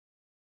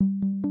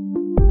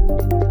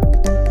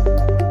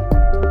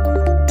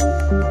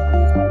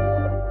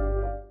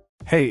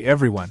Hey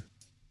everyone!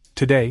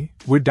 Today,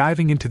 we're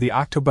diving into the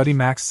OCTOBUDDY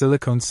Max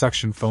Silicone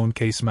Suction Phone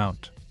Case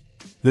Mount.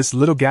 This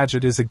little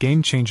gadget is a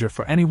game changer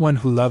for anyone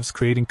who loves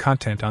creating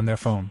content on their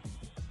phone.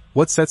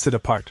 What sets it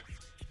apart?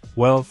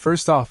 Well,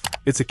 first off,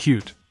 it's a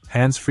cute,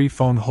 hands-free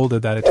phone holder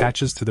that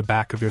attaches to the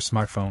back of your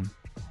smartphone.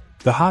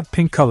 The hot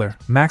pink color,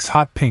 Max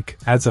Hot Pink,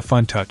 adds a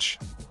fun touch.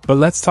 But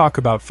let's talk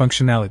about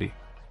functionality.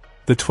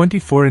 The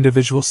 24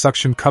 individual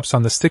suction cups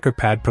on the sticker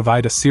pad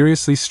provide a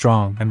seriously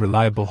strong and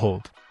reliable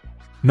hold.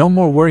 No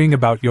more worrying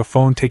about your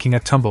phone taking a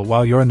tumble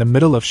while you're in the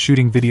middle of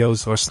shooting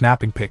videos or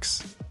snapping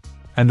pics.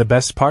 And the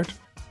best part?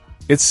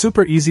 It's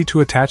super easy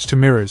to attach to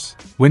mirrors,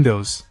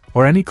 windows,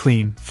 or any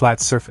clean,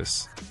 flat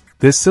surface.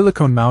 This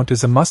silicone mount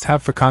is a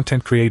must-have for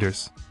content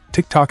creators,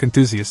 TikTok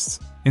enthusiasts,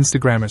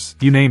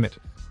 Instagrammers, you name it.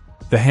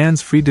 The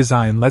hands-free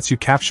design lets you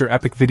capture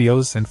epic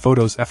videos and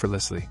photos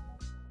effortlessly.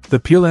 The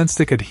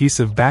peel-and-stick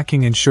adhesive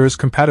backing ensures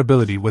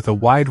compatibility with a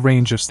wide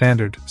range of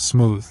standard,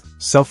 smooth,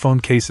 cell phone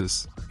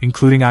cases,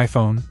 including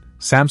iPhone,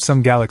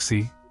 Samsung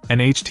Galaxy,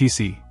 and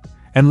HTC.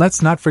 And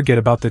let's not forget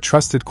about the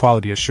trusted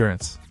quality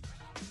assurance.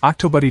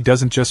 OCTOBUDDY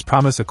doesn't just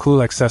promise a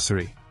cool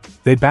accessory.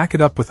 They back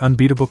it up with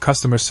unbeatable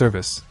customer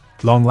service,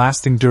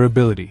 long-lasting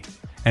durability,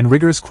 and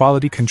rigorous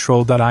quality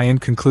control. In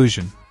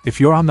conclusion,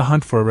 if you're on the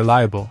hunt for a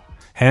reliable,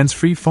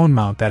 hands-free phone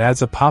mount that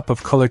adds a pop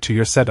of color to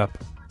your setup,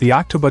 the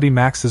OCTOBUDDY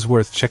Max is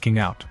worth checking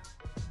out.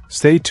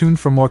 Stay tuned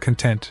for more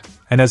content,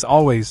 and as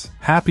always,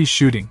 happy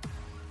shooting!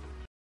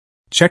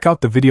 Check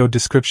out the video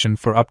description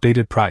for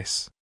updated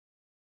price.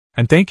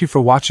 And thank you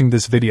for watching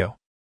this video.